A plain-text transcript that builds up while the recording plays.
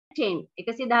10.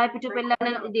 110 පිටු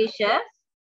පෙළන දේශ.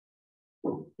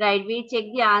 Right, we check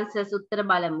the answers. උත්තර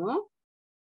බලමු.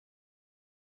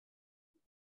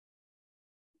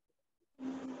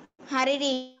 හරි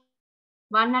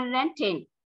 110.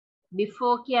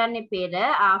 Before කියන්නේ පෙර,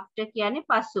 after කියන්නේ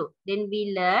පසු. Then we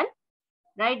learn,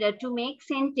 right, to make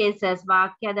sentences.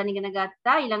 වාක්‍ය හදන්න ඉගෙන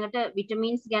ගත්තා. ඊළඟට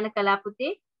vitamins ගැන කළා පුතේ.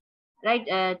 Right,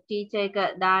 teacher එක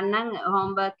දාන්නම්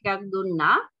homework එකක්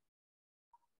දුන්නා.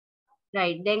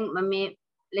 Right, then මේ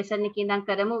lesson එකේ ඉඳන්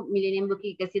කරමු millennium book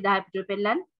 110 පිටු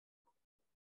පෙළන්න.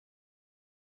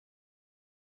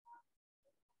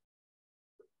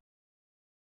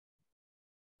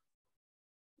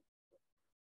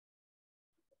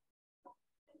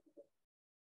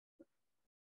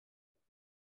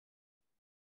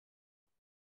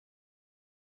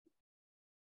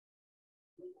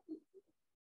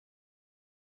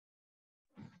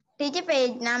 Teacher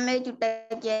page number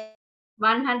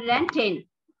 110.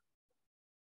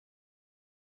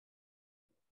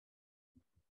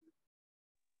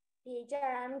 Teacher,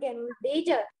 I'm getting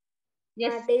teacher.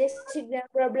 Yes. Signal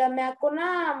problem එකක් වුණා.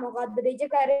 මොකද්ද teacher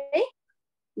කරේ?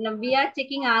 Now we are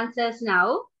checking answers now.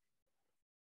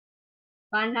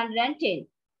 110.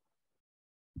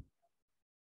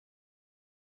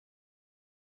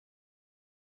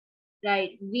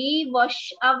 Right. We wash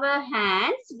our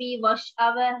hands. We wash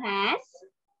our hands.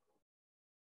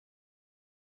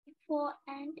 before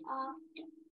and after.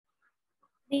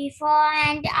 Before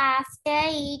and after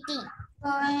eating.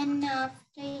 Before and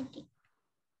after eating.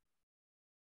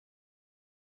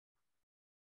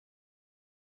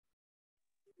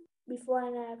 Before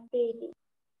and after eating.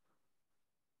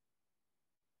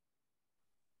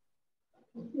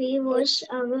 We wash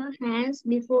our hands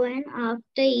before and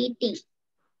after eating.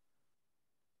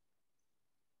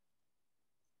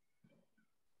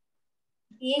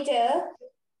 Teacher,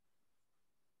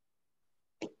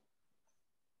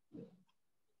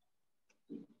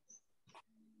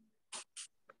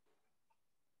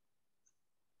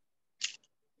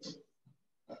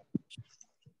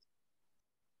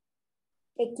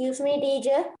 excuse me,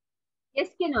 teacher. Yes,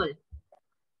 Kenol.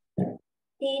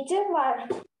 Teacher,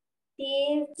 what?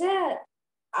 Teacher,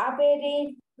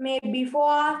 may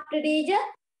before after teacher?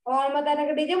 All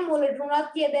mathanaka teacher, මුලට උනත්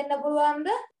කියදෙන්න පුළුවන්ද?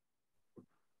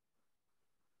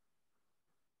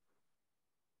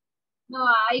 No,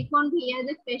 I couldn't hear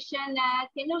the question.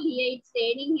 Kenol, here it's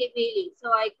raining heavily,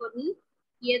 so I couldn't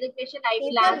hear the question. I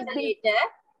will answer later.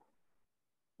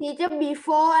 Teacher,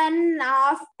 before and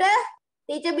after.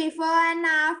 Teacher, before and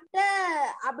after.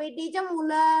 අපේ teacher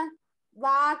මුල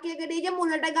වාක්‍යයක teacher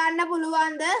මුලට ගන්න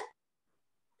පුළුවන්ද?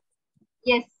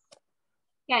 Yes,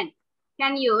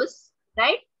 can use,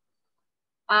 right?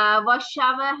 Wash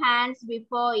our hands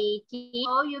before eating.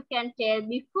 Or you can tell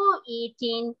before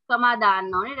eating, comma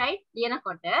දාන්න ඕනේ, right?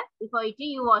 ලියනකොට before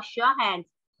eating you wash your hands.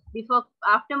 Before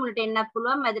after මුලට එන්නත්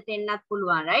පුළුවන්, මැදට එන්නත්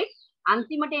පුළුවන්, right?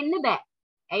 අන්තිමට එන්න බෑ.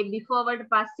 ඒ before වලට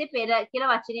පස්සේ පෙර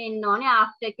කියලා වචනේ එන්න ඕනේ,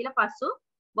 after කියලා පසු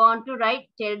want to write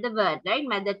tell the word, right?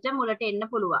 මැදට මුලට එන්න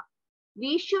පුළුවන්.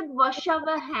 We should wash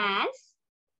our hands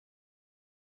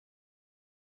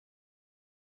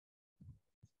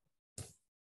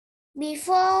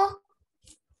Before.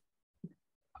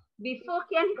 Before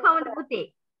කියන්නේ කවුද පුතේ?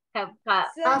 After.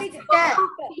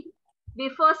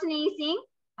 Before sneezing,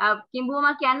 කිඹුවම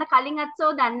කියන්න කලින්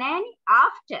අත්සෝ දන්නේ නැහනේ.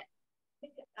 After.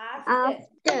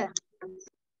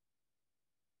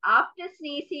 After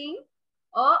sneezing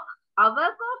or our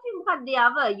coffee මොකක්ද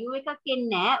our you එකක් එන්නේ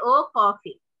නැහැ or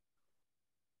coffee.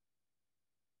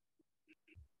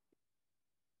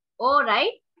 All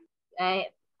right.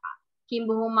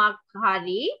 කිඹුවමක්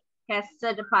හරි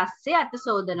කැස්සට පස්සේ අත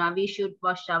සෝදනවා. We should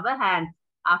wash our hands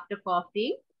after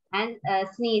coughing and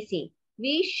sneezing.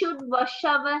 We should wash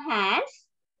our hands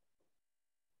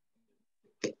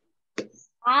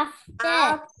After.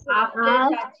 after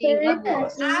touching a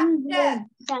wound.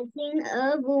 Touching a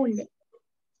wound.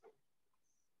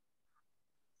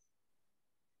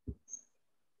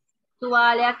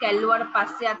 තුවාලයක් ඇල්ලුවට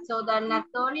පස්සේ අත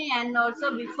සෝදන්නත් ඕනේ and also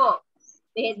before.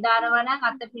 බෙහෙත් දානවා නම්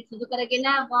අත පිරිසිදු කරගෙන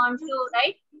want to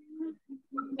write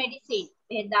medicine.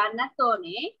 බෙහෙත් දාන්නත්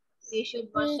ඕනේ. We should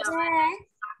wash our hands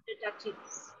after touching.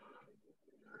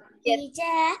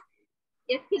 Teacher.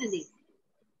 Yes, Kiradi.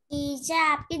 Teacher,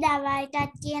 අපි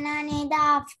දවල්ටත් කියනවා නේද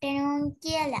afternoon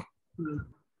කියලා.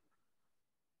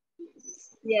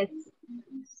 Yes.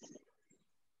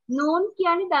 Noon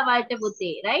කියන්නේ දවල්ට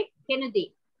පුතේ, right? කෙනදී.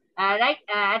 Right,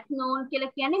 at noon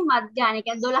කියලා කියන්නේ මධ්‍යහ්න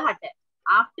කියන්නේ 12ට.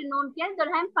 Afternoon කියන්නේ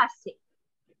 12න් පස්සේ.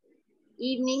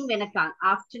 Evening වෙනකන්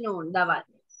afternoon දවල්.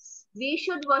 We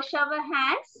should wash our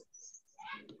hands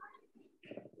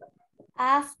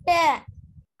After.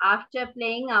 After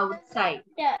playing outside.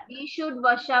 We should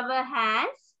wash our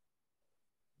hands.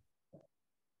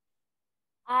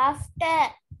 After.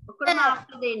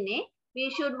 After we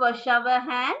should wash our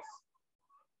hands.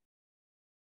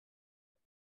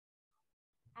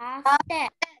 After.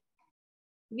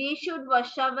 We should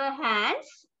wash our hands.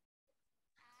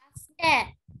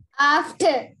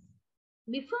 After.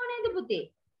 Before neda puthi.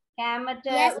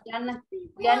 Kamata Yes.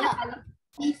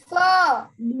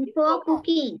 Before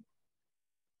cooking.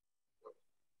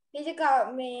 Teacher,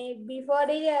 before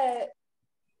teacher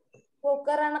cook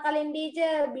කරන්න කලින්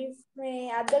teacher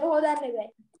අද්දක හොදන්න බෑ.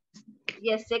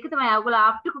 Yes, ඒක තමයි. ඔයගොල්ලෝ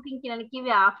after cooking කියලානේ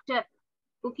කිව්වේ. After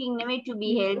cooking නෙමෙයි, to be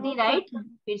healthy, right?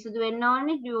 පිරිසිදු වෙන්න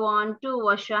ඕනේ. You want to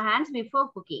wash your hands before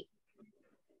cooking.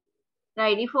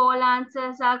 Right, if all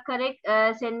answers are correct,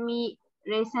 send me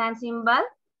raise hand symbol.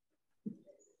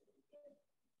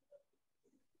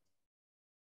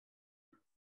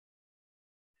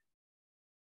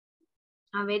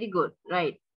 Very good,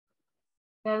 right.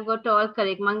 We have got all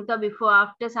correct. Mangta before,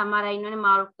 after, samara innone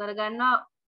mark karaganna,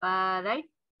 right?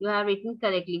 You have written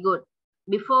correctly. Good.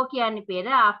 Before kiyanne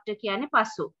pera, after kiyanne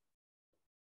passu.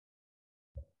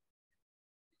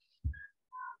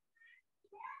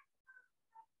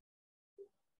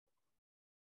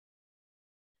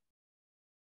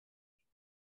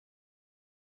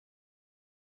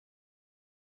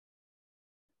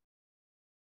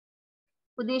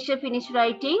 Udesha finished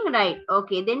writing, right?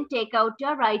 Okay, then take out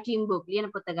your writing book.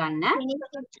 Liyana pota ganna.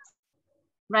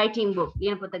 Writing book.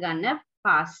 Liyana pota ganna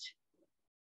fast.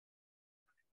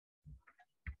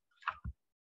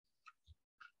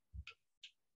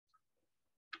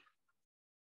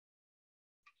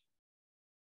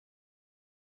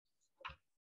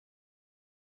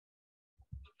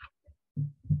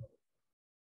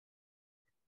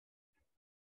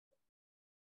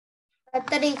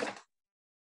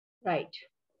 Right.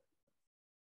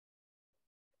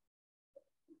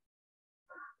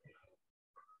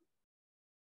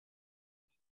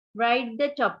 Write the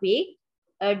topic,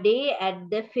 a day at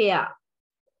the fair.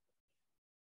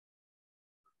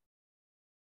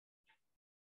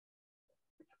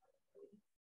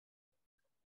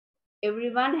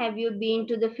 Everyone, have you been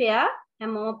to the fair?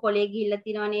 Hamoma pole gihilla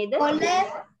tinawa neda?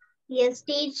 Yes,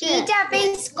 teacher. Teacher අපේ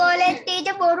ඉස්කෝලේ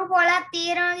teacher බොරු පොලක්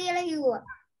තියෙනවා කියලා කිව්වා.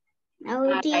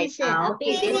 No, teacher.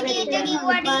 Okay, teacher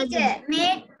කිව්වා teacher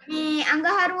මේ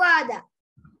අඟහරුවාදා.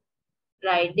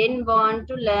 Right, then want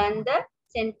to learn the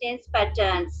sentence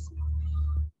patterns.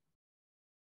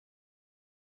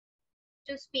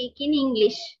 To speak in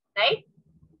English, right?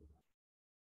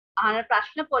 අහන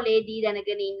ප්‍රශ්න පොලේදී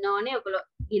දැනගෙන ඉන්න ඕනේ. ඔයගොල්ලෝ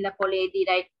ගිහලා පොලේදී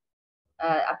right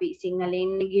අපි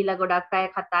සිංහලෙන් ගිහලා ගොඩක් අය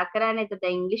කතා කරන්නේ. එතකොට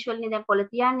ඉංග්‍රීසි වලින් දැන් පොල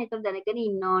තියන්නේ. එතකොට දැනගෙන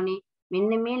ඉන්න ඕනේ.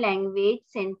 මෙන්න මේ language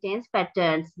sentence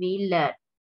patterns we learn.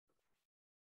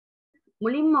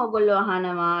 මුලින්ම ඔයගොල්ලෝ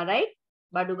අහනවා right?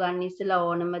 බඩු ගන්න ඉස්සලා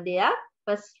ඕනම දෙයක්.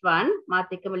 First one මාත්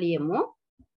එක්කම ලියමු.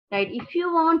 Right, if you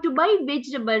want to buy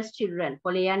vegetables, children,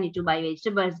 පොලේ යන්නේ to buy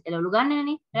vegetables එළවලු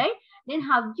ගන්නනේ, right? Then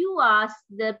how you ask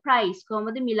the price?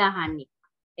 කොහොමද මිල අහන්නේ?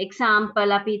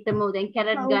 Example අපි හිතමු දැන්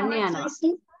carrot ගන්න යනවා.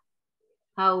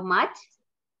 How much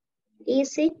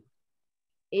is it?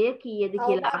 එය කීයද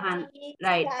කියලා අහන්න.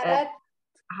 Right.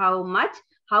 How much?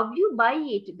 How you buy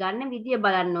it? ගන්න විදිය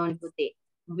බලන්න ඕනේ පුතේ.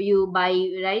 You buy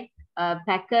right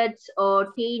packets or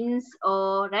tins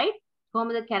or right?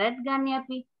 කොහොමද carrot ගන්නේ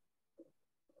අපි?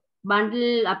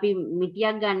 bundle අපි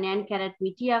මිටියක් ගන්න යන්නේ carrot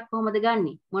මිටියක් කොහොමද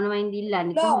ගන්නෙ? මොන වයින්ද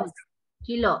ඉල්ලන්නේ කොහොමද?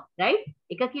 Kilo, right?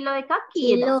 1 කිලෝ එකක්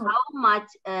කීයද? How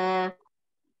much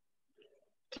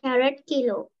carrot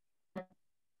kilo?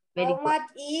 Very How good. much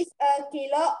is a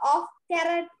kilo of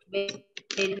carrot?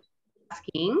 Very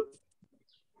asking.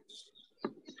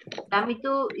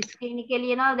 Damitu screen එකේ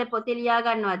ලියනවාද පොතේ ලියා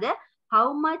ගන්නවද? How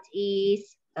much is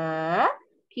a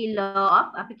kilo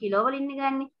of අපි කිලෝ වලින්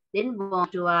ගන්නේ. Then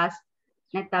want to ask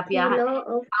නැත්නම් අපි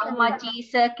how much is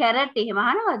a carrot එහෙම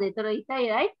අහනවද? ඒතර හිතයි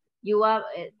right? You are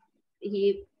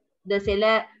the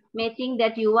seller may think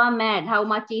that you are mad. How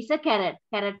much is a carrot?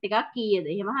 Carrot එකක් කීයද?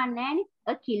 එහෙම අහන්නේ නැහනේ.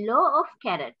 A kilo of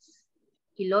carrots.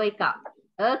 Kilo එකක්.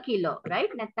 A kilo,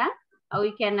 right? නැත්නම්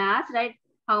we can ask right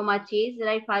how much is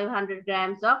right 500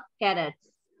 grams of carrots.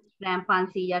 gram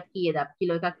 500ක් කීයද?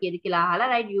 Kilo එකක් කීයද කියලා අහලා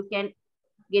right you can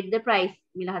get the price.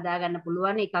 මිල හදා ගන්න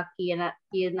පුළුවන් එකක් කියන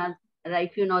right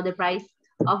if you know the price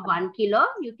of 1 kilo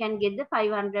you can get the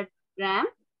 500 gram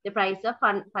the price of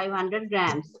 500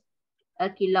 grams. A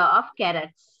kilo of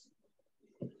carrots,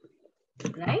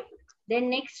 right? Then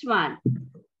next one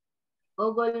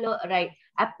ogollo right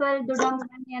apple dudam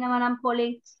ganne yanawa nam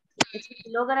polling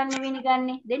kilo garanne වෙන්නේ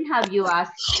ගන්නේ. Then have you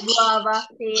asked guava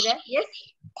pera? Yes,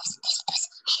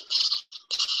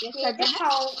 yes Sajana?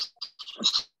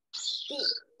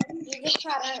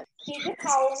 teacher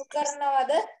count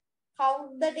කරනවද? Count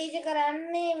the teacher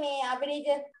කරන්නේ මේ අපි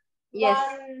teacher Yes.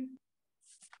 1.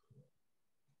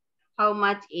 How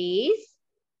much is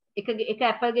එක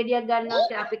apple ගෙඩියක් ගන්නවා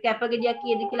අපි apple ගෙඩියක්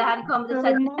කීයද කියලා අහන්නේ කොහොමද How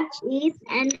sir? much is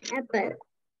an apple?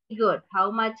 Good. How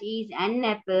much is an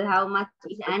apple? How much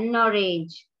is an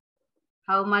orange?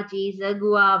 How much is a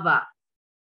guava?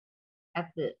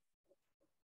 Apple.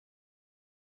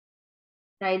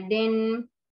 Right then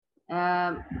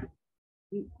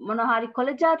මොන හරි කොළ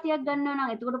జాතියක් ගන්නවා නම්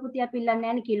එතකොට පුතේ අපි ඉල්ලන්නේ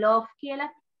නැහැ කිලෝ ඔෆ් කියලා.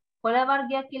 කොළ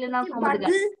වර්ගයක් කියලා නම් කොහොමද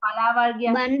ගන්නේ? පලා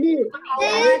වර්ගයක්. Bundle.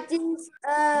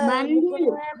 Bundle.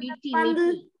 Miti.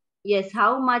 Yes,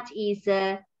 how much is a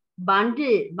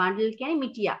bundle? Bundle කියන්නේ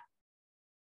මිටියක්.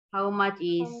 How much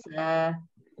is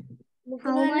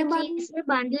How much is a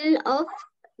bundle of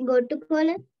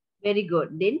ගොටුකොළ? very good.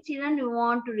 Then children you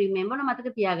want to remember මතක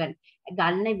තියාගන්න.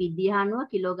 ගන්න විදිහ අනුව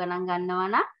කිලෝ ගණන් ගන්නවා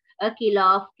නම් a kilo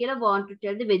of කියලා want to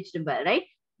tell the vegetable, right?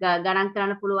 ගණන්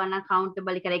කරන්න පුළුවන් නම්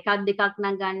countable කියලා එකක් දෙකක්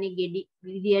නම් ගන්න ගෙඩි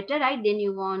විදියට, right? Then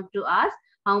you want to ask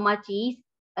how much is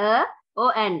a or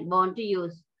an want to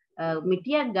use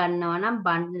මිටියක් ගන්නවා නම්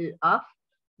bundle of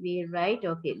we write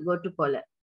okay go to color.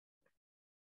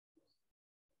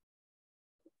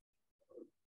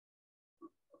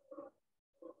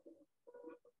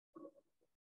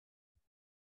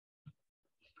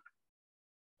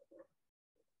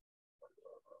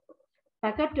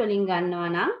 Packet වලින් ගන්නවා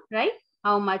නම් right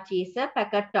how much is a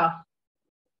packet of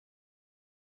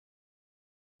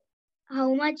How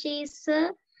much is a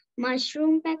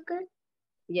mushroom packet?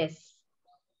 yes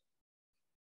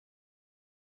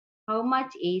how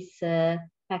much is a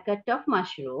packet of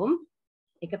mushroom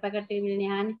එක packet එකක් මිලනේ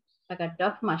අහන්නේ packet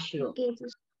of mushroom Okay.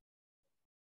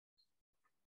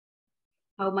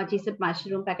 how much is a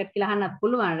mushroom packet කියලා අහන්නත්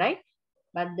පුළුවන් right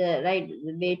but the right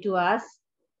way to ask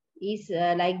is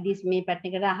like this මේ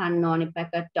pattern එකට අහන්න ඕනේ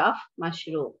packet of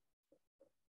mushroom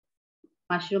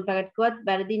packet කිව්වත්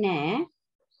වැරදි නෑ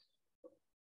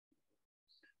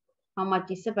how much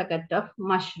is a packet of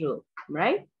mushroom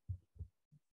right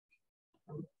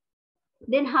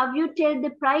then how you tell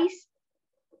the price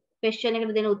question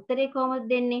එකට දෙන උත්තරේ කොහොමද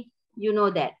දෙන්නේ you know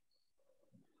that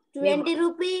 20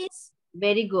 rupees.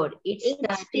 very good it's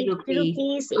 30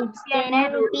 rupees It's 10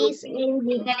 rupees.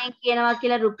 සිංහලෙන් කියනවා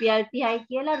කියලා රුපියල් 30යි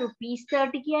කියලා rupees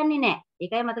 30 කියන්නේ නෑ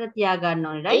ඒකයි මතක තියාගන්න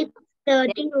ඕනේ right It's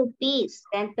 30 rupees.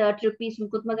 then 30 rupees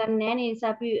මුකුත්ම ගන්න නෑ නේ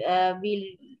නිසා අපි we'll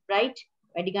write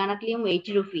වැඩි ගාණක් ලියමු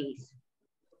 80 rupees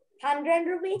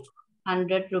 100 rupees.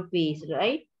 100 rupees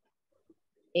right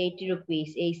 80 rupees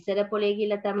ඒ ඉස්සර පොලේ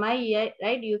ගිහලා තමයි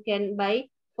right you can buy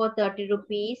for 30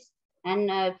 rupees and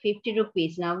 50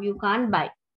 rupees now you can't buy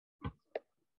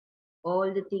all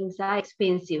the things are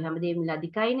expensive හැමදේම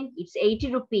අධිකයිනේ it's 80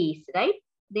 rupees right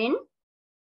then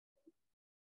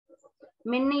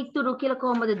මෙන්න ඉතුරු කියලා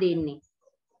කොහොමද දෙන්නේ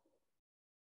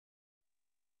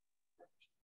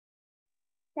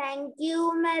Thank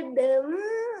you, madam.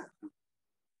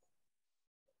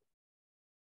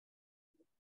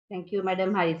 thank you madam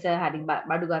hari sir hari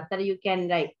බඩු ගත්තට you can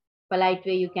write polite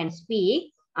way you can speak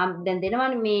දැන්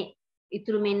දෙනවනේ මේ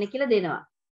ඉතුරු මෙන්න කියලා දෙනවා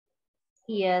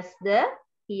here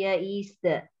is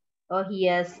the or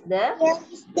here's the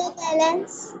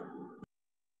balance.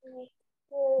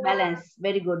 balance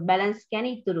very good balance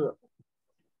කියන්නේ ඉතුරු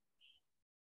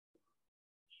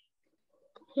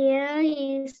Here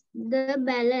is the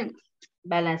balance.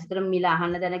 balance තර මිල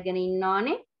අහන්න දැනගෙන ඉන්න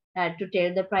ඕනේ to tell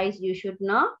the price you should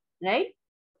know right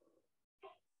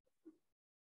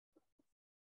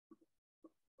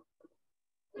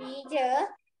Teacher.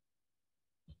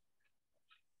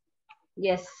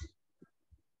 yes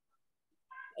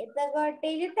එතකොට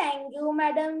teacher thank you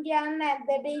madam කියන්න නැද්ද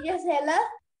teacher seller?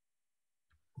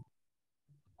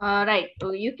 right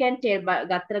you can tell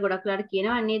ගත්තර ගොඩක් වෙලාට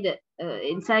කියනවා නේද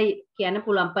inside කියන්න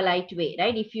පුළුවන් polite way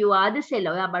right if you are the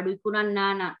seller ඔයා බඩු විකුණන්නා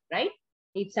නම් right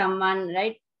if someone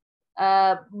right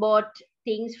bought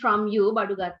things from you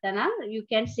බඩු ගත්තා නම් you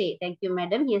can say thank you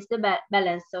madam here's the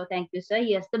balance so thank you sir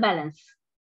here's the balance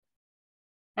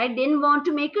right then want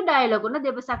to make a dialogue ඔන්න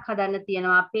දෙබසක් හදන්න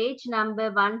තියෙනවා page number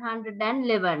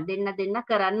 111 දෙන්න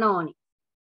කරන්න ඕනි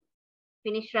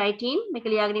finish writing මේක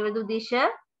ලියාගෙන ඉවරද උදේශ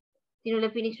Tinula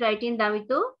finish writing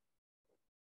Davitu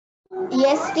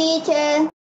Yes, teacher.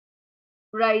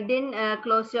 right then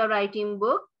close your writing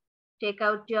book take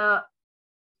out your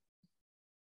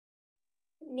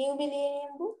New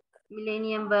Millennium book.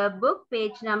 millennium verb book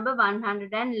page number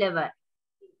 111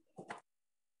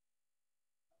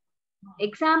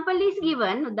 example is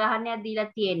given උදාහරණයක් දීලා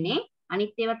තියෙන්නේ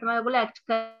අනිත් ඒවා තමයි ඔයගොල්ලෝ act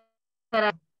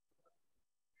කරන්නේ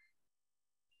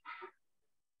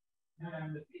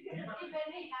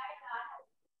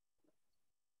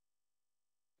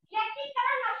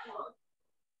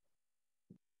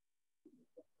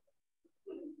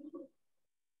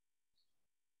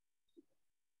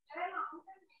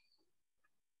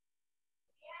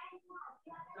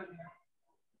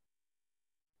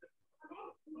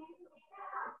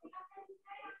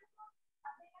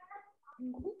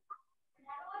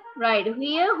Right.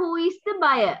 Here, who is the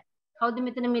buyer? කවුද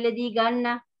මෙතන මිලදී ගන්න?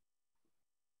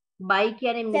 buy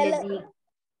කියන්නේ මිලදී.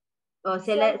 Oh,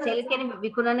 seller කියන්නේ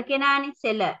විකුණන කෙනානේ,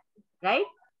 seller. Right?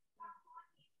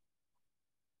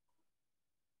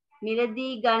 මිලදී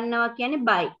ගන්නවා කියන්නේ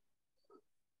buy.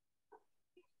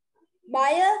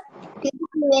 buyer.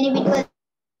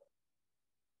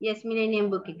 Yes, millennium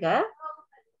book එක.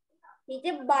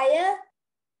 Teacher, buyer.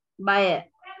 Buyer.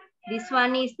 This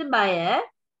one is the buyer.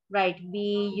 Right.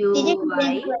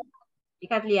 B-U-Y.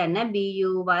 එකක් ලියන්න.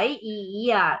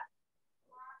 B-U-Y-E-E-R.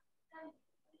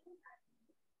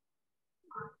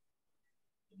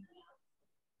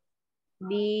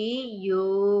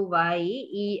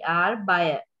 B-U-Y-E-R,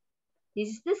 buyer. This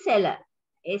is the seller.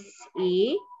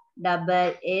 S-E-L-L-E-R.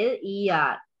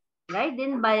 Right?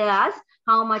 Then buyer asks,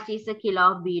 how much is a kilo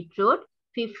of beetroot?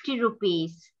 50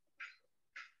 rupees.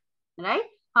 Right?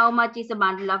 How much is a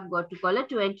bundle of gotu-kola?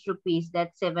 20 rupees.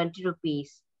 That's 70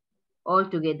 rupees.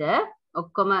 Altogether,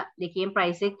 okkoma dekeen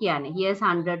price එක කියන්නේ. Here's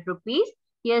 100 rupees.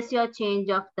 Here's your change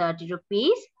of 30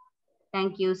 rupees.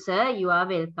 Thank you, sir. You are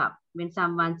welcome. When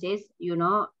someone says, you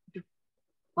know,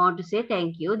 want to say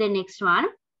thank you. The next one,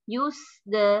 use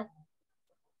the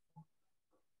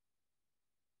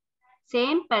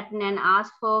same pattern and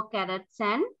ask for carrots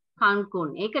and kankun.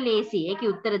 ඒක ලේසි. ඒකේ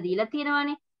උත්තර දීලා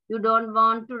තියෙනවානේ. You don't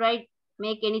want to write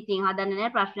make anything. හදන්න නෑ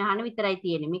ප්‍රශ්න අහන්න විතරයි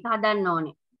තියෙන්නේ. මේක හදන්න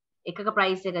ඕනේ. එකක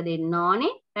price එක දෙන්න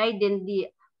ඕනේ. Right? Then the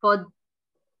for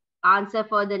answer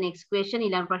for the next question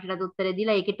ඊළඟ ප්‍රශ්නට උත්තර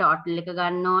දීලා ඒකේ total එක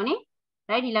ගන්න ඕනේ.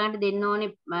 Right? ඊළඟට දෙන්න ඕනේ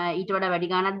ඊට වඩා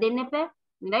වැඩි ගාණක් දෙන්න එපා.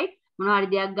 Right? මොනවා හරි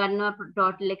දෙයක් ගන්නවා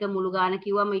total එක මුළු ගාණ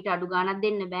කිව්වම ඊට අඩු ගාණක්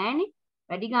දෙන්න බෑනේ.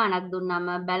 වැඩි ගාණක් දුන්නාම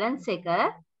balance එක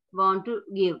want to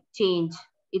give change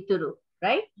ඉතුරු.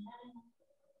 Right?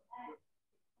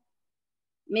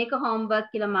 මේක homework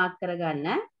කියලා mark කරගන්න.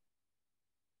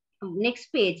 Next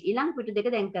page ඊළඟ පිටු දෙක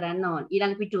දැන් කරන්න ඕන.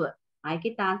 ඊළඟ පිටුව.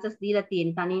 ආයිකේ answers දීලා තියෙන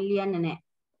තනින් ලියන්න නෑ.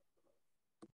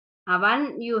 One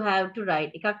you have to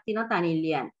write. එකක් තියෙනවා තනින්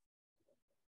ලියන්න.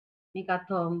 මේකත්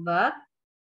homework.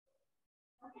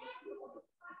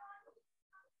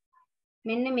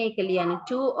 මෙන්න මේක ලියන්න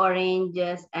 2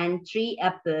 oranges and 3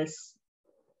 apples.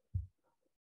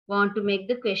 Want to make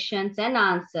the questions and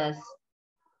answers.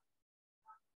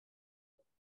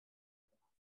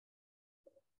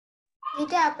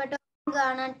 ඊට අපට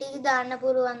ගානක් ටික දාන්න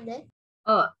පුළුවන්ද?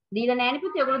 ඔව් දීලා නැහැ නේ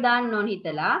පුතේ. ඔයගොල්ලෝ දාන්න ඕන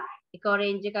හිතලා. එක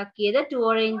orange එකක් කියද 2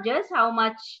 oranges how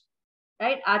much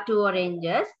right are 2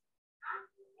 oranges?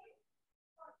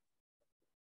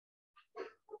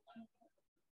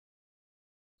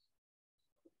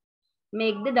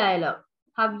 Make the dialogue.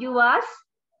 Have you asked?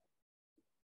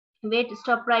 Wait,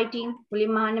 stop writing.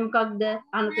 මුලින්ම අහන්නේ මොකක්ද?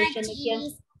 අහන question එක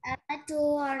කියන්නේ.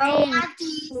 How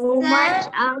much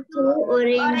are 2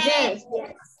 oranges?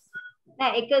 නෑ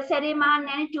එක සැරේම අහන්නේ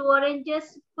නැහැ 2 oranges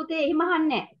පුතේ එහෙම අහන්නේ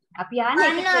නැහැ. අපි අහන්නේ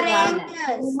එක සැරේම.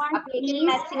 අපි ඒකේ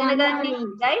maths ඉගෙන ගන්න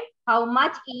right? How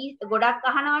much is ගොඩක්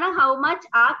අහනවා නම් how much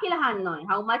are කියලා අහන්න ඕනේ.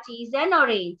 How much is an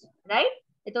orange? Right?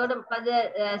 එතකොට මොකද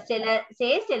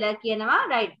seller කියනවා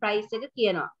right price එක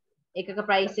කියනවා. එකක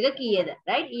price එක කීයද?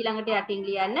 Right? ඊළඟට යටින්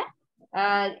ලියන්න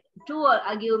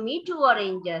give me 2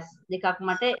 oranges. දෙකක්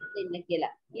මට දෙන්න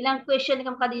කියලා. ඊළඟ question එක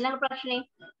මොකද ඊළඟ ප්‍රශ්නේ?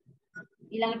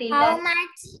 ඊළඟට How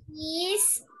much is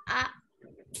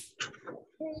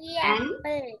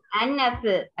an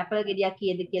apple? apple ගෙඩියක්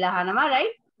කීයද කියලා අහනවා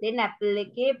right? then apple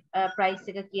එකේ price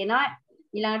එක කියනවා.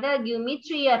 ඊළඟට give me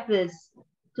 3 apples.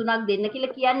 තුනක් දෙන්න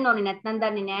කියලා කියන්න ඕනේ. නැත්නම්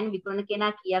දන්නේ නැහැ විකුණන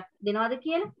කෙනා කීයක් දෙනවද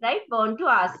කියලා. right? want to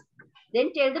ask. then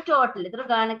tell the total. ඒතර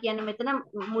ගාන කියන්නේ මෙතන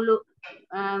මුළු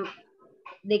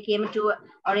දෙකේම 2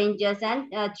 oranges and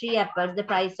 3 apples. The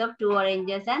price of 2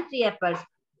 oranges and 3 apples.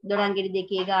 දොරන් ගෙඩි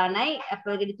දෙකේ ගානයි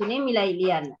apple ගෙඩි තුනේ මිලයි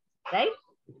ලියන්න. right?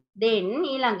 then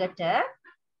ඊළඟට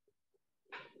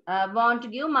want to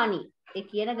give money. ඒ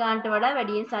කියන ගානට වඩා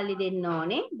වැඩියෙන් සල්ලි දෙන්න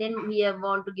ඕනේ. then here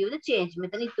want to give the change.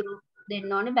 මෙතන ඉතුරු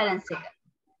දෙන්න ඕනේ balance එක.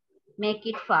 make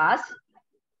it fast.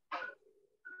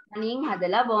 අනින්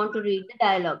හදලා want to read the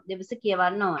dialogue. දෙවස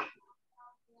කියවන්න ඕනේ.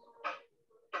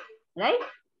 right?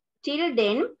 till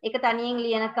then එක තනියෙන්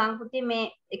ලියනකම් පුතේ මේ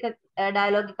එක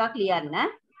dialogue එකක් ලියන්න.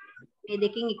 මේ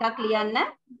දෙකකින් එකක් ලියන්න.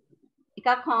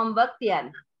 එකක් homework තියන්න.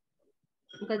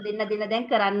 මොකද දෙන්න දැන්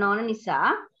කරන්න ඕන නිසා.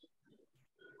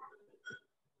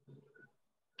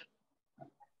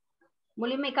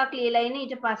 මුලින්ම එකක් ලියලා ඉන්න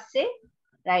ඊට පස්සේ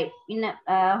right ඉන්න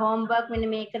homework මෙන්න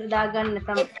මේකට දාගන්න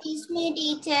තමයි. Excuse me,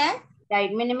 teacher.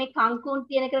 right මෙන්න මේ කංකුන්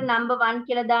තියෙන එකට number 1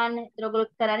 කියලා දාන්න. ඒතර ඔයගොල්ලෝ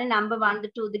කරන්නේ number 1 ද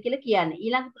 2 ද කියලා කියන්නේ.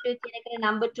 ඊළඟ පුටුවේ තියෙන එකට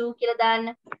number 2 කියලා දාන්න.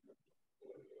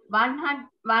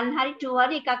 1 hari 2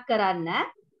 hari එකක් කරන්න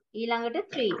ඊළඟට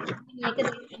 3 මේක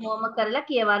මොම කරලා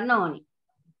කියවන්න ඕනි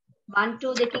 1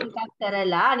 2 දෙකකින් එකක්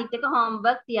කරලා අනිත් එක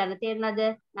homework තියන්න තේරුණාද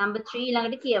number 3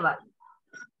 ඊළඟට කියවන්න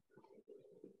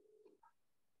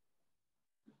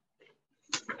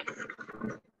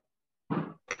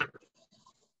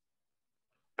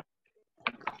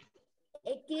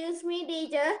Excuse me,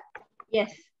 teacher.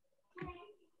 yes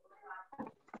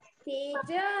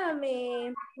Teacher,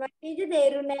 teacher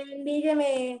තේරුණේ teacher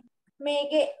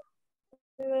මේකේ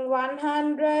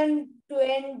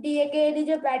 120 එකේ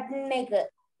teacher pattern එක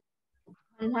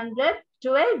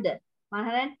 112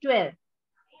 112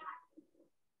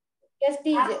 yes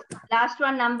teacher last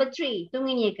one number 3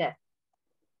 තුන්වෙනි එක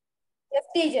yes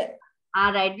teacher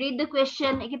all right read the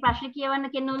question එකේ ප්‍රශ්න කියවන්න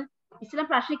කෙනුල් ඉස්සෙල්ලා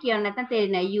ප්‍රශ්න කියවන්න නැත්නම්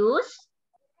තේරෙන්නේ නැහැ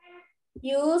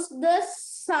use the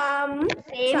same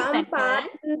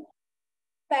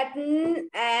pattern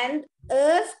and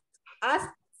ask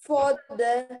for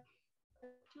the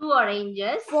 2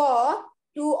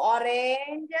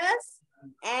 oranges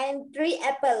and 3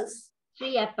 apples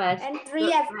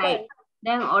right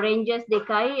දැන් oranges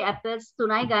දෙකයි apples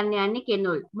තුනයි ගන්න යන්නේ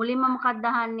කෙනුල් මුලින්ම මොකක්ද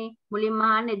අහන්නේ මුලින්ම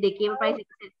අහන්නේ දෙකේම price එක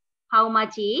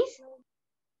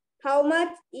how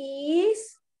much is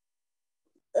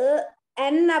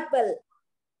an apple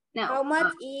now how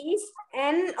much is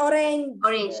an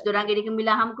orange දුරංගෙඩික මිල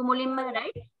අහමුකෝ මුලින්ම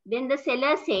right then the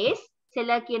seller says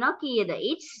seller කියනවා කීයද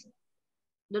it's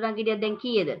දුරංගෙඩිය දැන්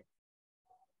කීයද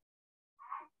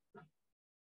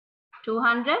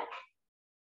 200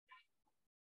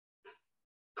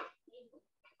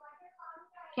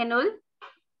 Kenul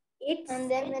it's and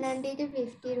then when I teacher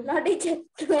 50 rupees. No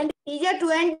teacher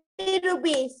 20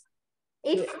 rupees.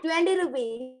 It's 20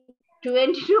 rupees.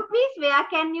 20 rupees? Where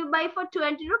can you buy for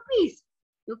 20 rupees?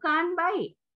 You can't buy.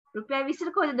 Rupiah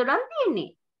 20 කොහෙද දොඩම් තියෙන්නේ?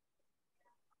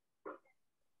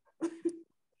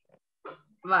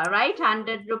 Right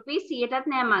 100 rupees 100ටත්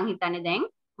නෑ මං හිතන්නේ දැන්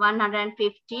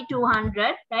 150 200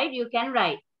 right you can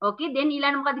write. Okay then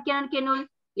ඊළඟ මොකද කියන්න කෙනුල්?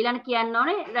 ඊළඟ කියන්න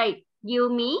ඕනේ right give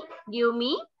me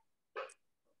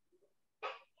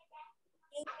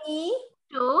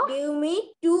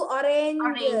two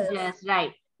oranges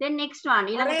right then next one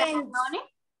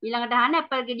ඊළඟට අහන්න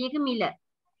apple ගෙඩියක මිල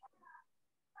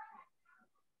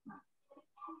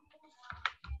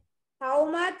how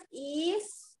much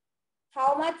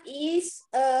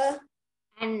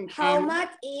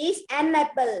is an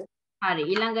apple හරි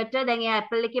ඊළඟට දැන් ඒ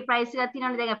apple එකේ price එකක්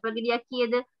තියෙනවනේ දැන් apple ගෙඩියක්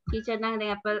කීයද teacher නම්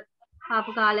දැන් apple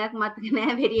ආපු කාලයක් මතක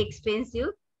නෑ very expensive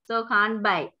so can't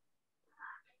buy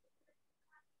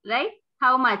right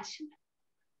how much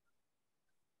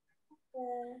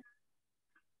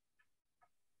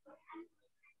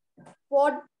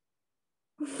what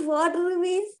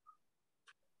rupees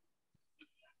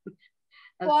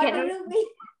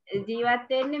ජීවත්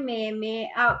වෙන්නේ මේ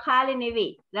කාලේ නෙවෙයි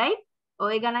right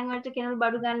ඔය ගණන් වලට කෙනෙකුට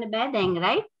බඩු ගන්න බෑ දැන්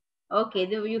right okay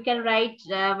you can write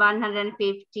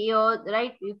 150 or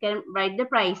right you can write the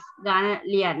price ගාන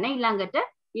ලියන්න ඊළඟට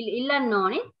ඉල්ලන්න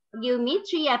ඕනේ give me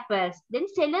 3 apples then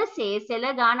seller says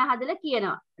seller ගාන හදලා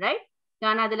කියනවා right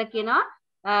ගාන හදලා කියනවා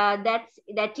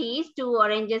that is 2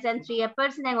 oranges and 3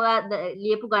 apples දැන් ඔයා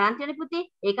ලියපු ගණන් තියෙන පුතේ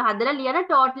ඒක හදලා ලියන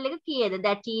total එක කීයද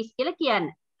that is කියලා කියන්න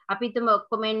අපි හිතමු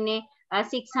ඔක්කොම එන්නේ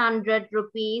 600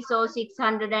 rupees or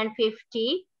 650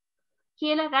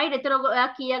 කියලා right එතකොට ඔයා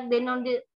කීයක් දෙන්න ඕනද